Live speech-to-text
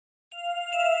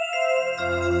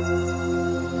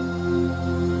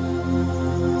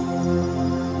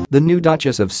The new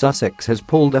Duchess of Sussex has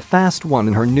pulled a fast one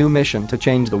in her new mission to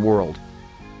change the world.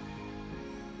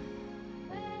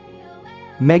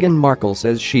 Meghan Markle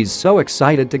says she's so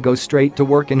excited to go straight to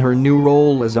work in her new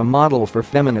role as a model for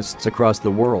feminists across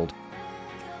the world.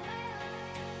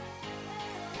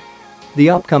 The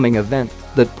upcoming event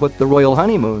that put the royal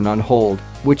honeymoon on hold,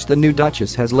 which the new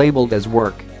Duchess has labeled as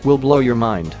work, will blow your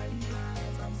mind.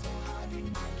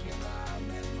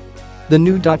 The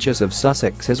new Duchess of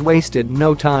Sussex has wasted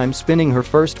no time spinning her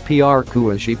first PR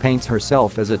coup as she paints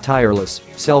herself as a tireless,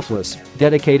 selfless,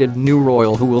 dedicated new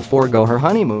royal who will forego her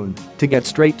honeymoon to get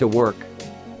straight to work.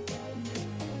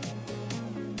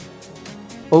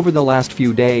 Over the last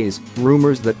few days,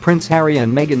 rumors that Prince Harry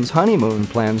and Meghan's honeymoon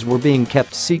plans were being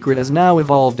kept secret has now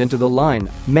evolved into the line,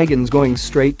 "Meghan's going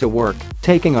straight to work,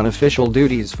 taking on official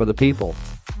duties for the people."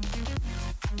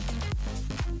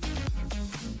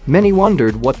 Many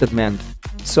wondered what that meant.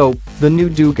 So, the new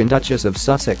Duke and Duchess of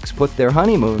Sussex put their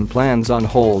honeymoon plans on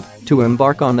hold to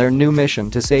embark on their new mission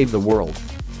to save the world.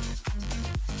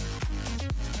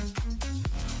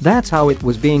 That's how it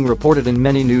was being reported in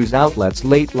many news outlets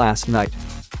late last night.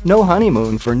 "No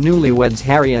honeymoon for newlyweds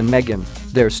Harry and Meghan,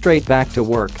 they're straight back to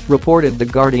work," reported The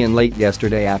Guardian late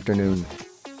yesterday afternoon.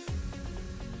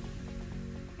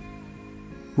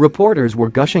 Reporters were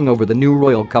gushing over the new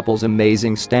royal couple's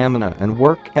amazing stamina and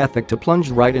work ethic to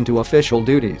plunge right into official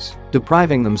duties,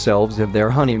 depriving themselves of their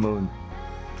honeymoon.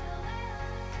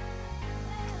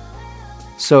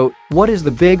 So, what is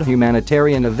the big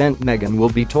humanitarian event Meghan will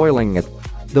be toiling at?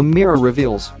 The Mirror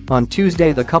reveals, on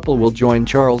Tuesday the couple will join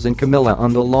Charles and Camilla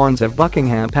on the lawns of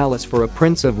Buckingham Palace for a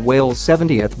Prince of Wales'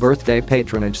 70th birthday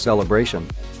patronage celebration.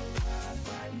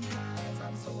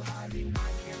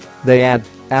 They add,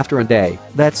 after a day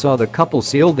that saw the couple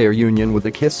seal their union with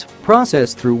a kiss,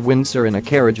 process through Windsor in a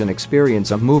carriage and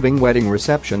experience a moving wedding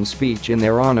reception speech in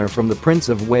their honor from the Prince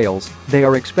of Wales, they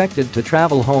are expected to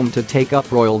travel home to take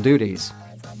up royal duties.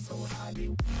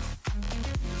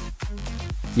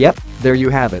 Yep, there you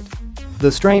have it. The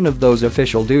strain of those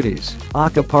official duties,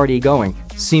 aka party going,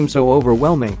 seems so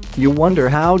overwhelming, you wonder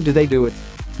how do they do it?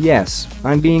 Yes,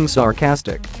 I'm being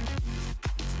sarcastic.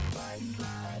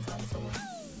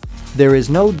 There is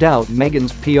no doubt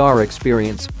Meghan's PR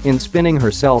experience in spinning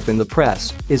herself in the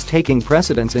press is taking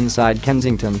precedence inside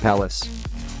Kensington Palace.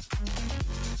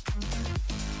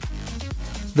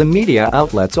 The media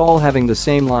outlets all having the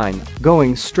same line,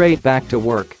 "Going straight back to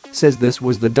work," says this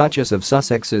was the Duchess of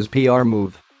Sussex's PR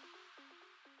move.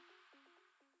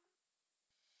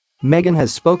 Meghan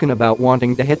has spoken about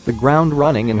wanting to hit the ground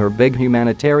running in her big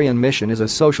humanitarian mission as a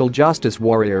social justice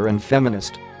warrior and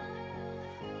feminist.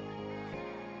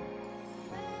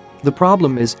 The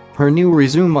problem is, her new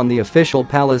resume on the official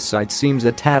palace site seems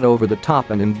a tad over the top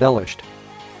and embellished.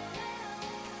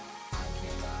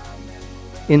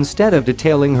 Instead of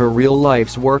detailing her real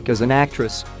life's work as an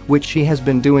actress, which she has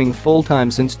been doing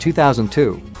full-time since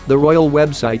 2002, the royal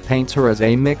website paints her as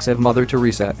a mix of Mother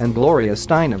Teresa and Gloria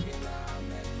Steinem.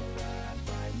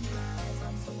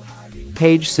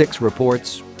 Page 6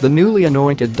 reports, the newly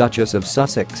anointed Duchess of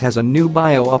Sussex has a new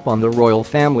bio up on the royal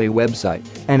family website,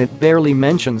 and it barely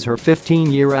mentions her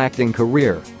 15-year acting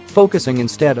career, focusing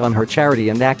instead on her charity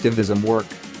and activism work.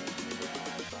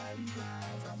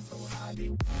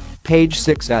 Page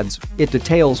 6 adds, it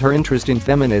details her interest in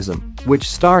feminism, which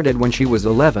started when she was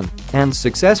 11 and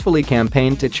successfully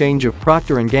campaigned to change a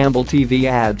Procter & Gamble TV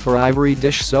ad for Ivory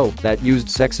dish soap that used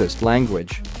sexist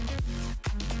language.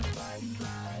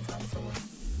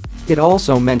 It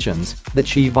also mentions that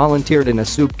she volunteered in a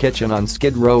soup kitchen on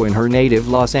Skid Row in her native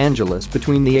Los Angeles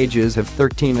between the ages of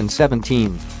 13 and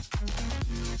 17.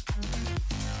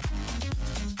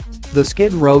 The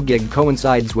Skid Row gig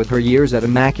coincides with her years at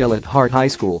Immaculate Heart High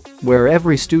School, where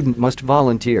every student must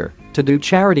volunteer to do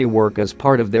charity work as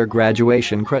part of their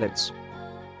graduation credits.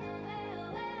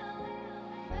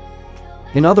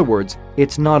 In other words,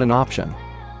 it's not an option.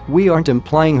 We aren't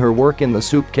implying her work in the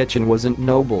soup kitchen wasn't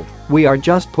noble, we are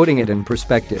just putting it in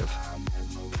perspective.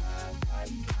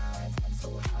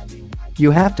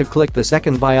 You have to click the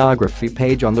second biography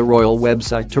page on the royal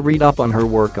website to read up on her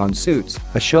work on Suits,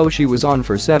 a show she was on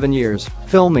for 7 years,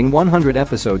 filming 100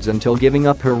 episodes until giving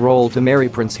up her role to marry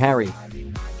Prince Harry.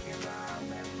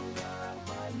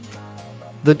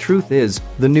 The truth is,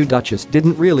 the new Duchess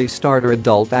didn't really start her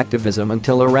adult activism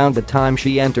until around the time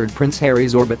she entered Prince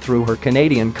Harry's orbit through her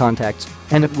Canadian contacts,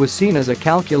 and it was seen as a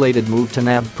calculated move to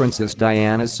nab Princess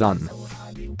Diana's son.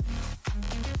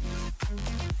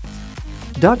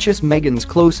 Duchess Meghan's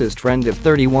closest friend of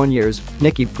 31 years,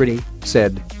 Nikki Pretty,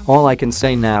 said, "All I can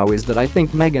say now is that I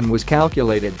think Meghan was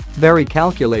calculated, very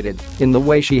calculated, in the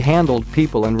way she handled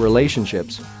people and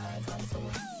relationships.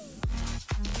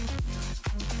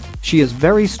 She is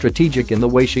very strategic in the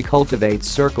way she cultivates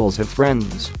circles of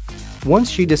friends. Once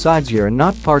she decides you're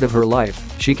not part of her life,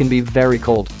 she can be very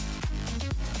cold."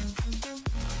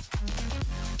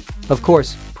 Of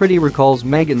course, Pretty recalls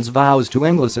Meghan's vows to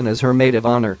Englisson as her maid of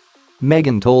honor.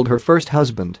 Meghan told her first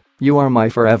husband, "You are my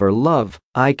forever love,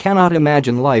 I cannot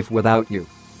imagine life without you."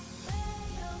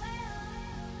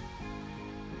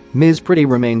 Ms. Pretty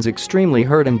remains extremely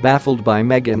hurt and baffled by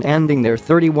Meghan ending their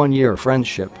 31-year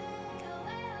friendship.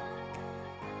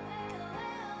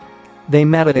 They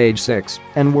met at age 6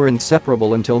 and were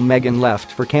inseparable until Meghan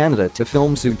left for Canada to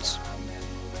film Suits.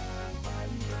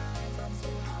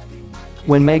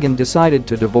 When Meghan decided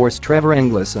to divorce Trevor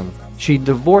Englisson, she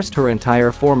divorced her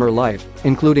entire former life,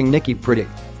 including Nikki Pretty.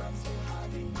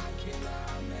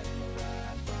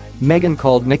 Meghan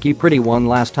called Nikki Pretty one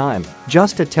last time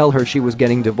just to tell her she was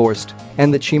getting divorced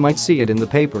and that she might see it in the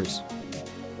papers.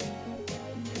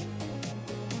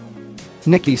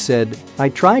 Nikki said, "I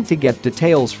tried to get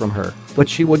details from her, but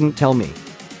she wouldn't tell me.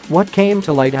 What came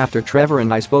to light after Trevor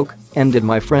and I spoke ended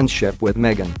my friendship with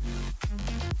Meghan."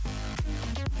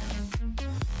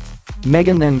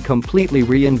 Meghan then completely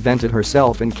reinvented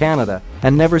herself in Canada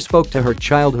and never spoke to her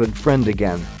childhood friend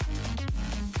again.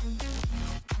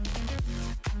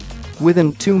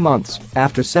 Within 2 months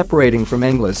after separating from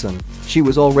Englisson, she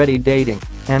was already dating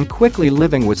and quickly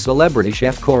living with celebrity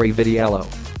chef Corey Vitiello.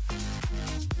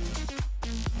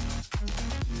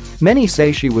 Many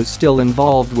say she was still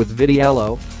involved with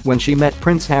Vitiello when she met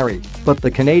Prince Harry, but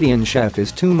the Canadian chef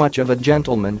is too much of a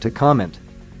gentleman to comment.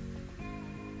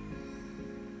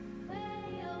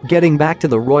 Getting back to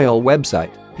the royal website,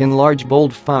 in large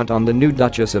bold font on the new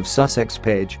Duchess of Sussex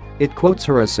page, it quotes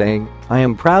her as saying, "I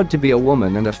am proud to be a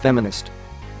woman and a feminist."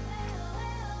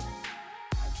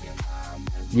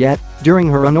 Yet, during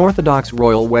her unorthodox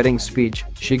royal wedding speech,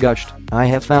 she gushed, "I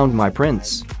have found my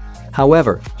prince."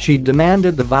 However, she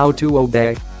demanded the vow to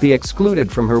obey be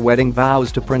excluded from her wedding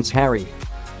vows to Prince Harry.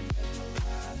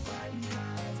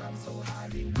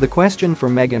 The question for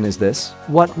Meghan is this: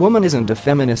 what woman isn't a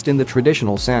feminist in the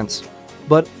traditional sense?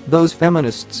 But those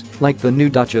feminists, like the new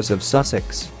Duchess of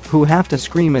Sussex, who have to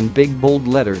scream in big bold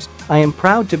letters, "I am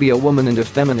proud to be a woman and a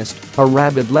feminist," are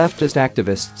rabid leftist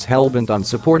activists hellbent on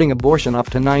supporting abortion up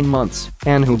to 9 months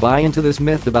and who buy into this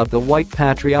myth about the white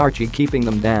patriarchy keeping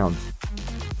them down.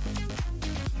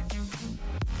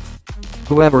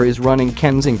 Whoever is running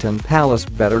Kensington Palace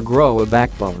better grow a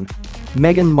backbone.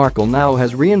 Meghan Markle now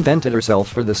has reinvented herself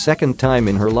for the second time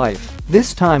in her life,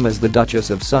 this time as the Duchess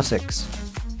of Sussex.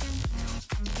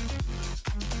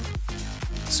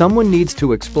 Someone needs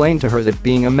to explain to her that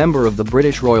being a member of the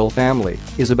British royal family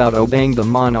is about obeying the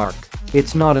monarch.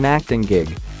 It's not an acting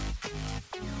gig.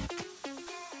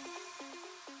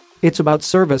 It's about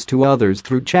service to others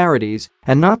through charities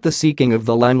and not the seeking of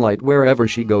the limelight wherever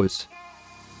she goes.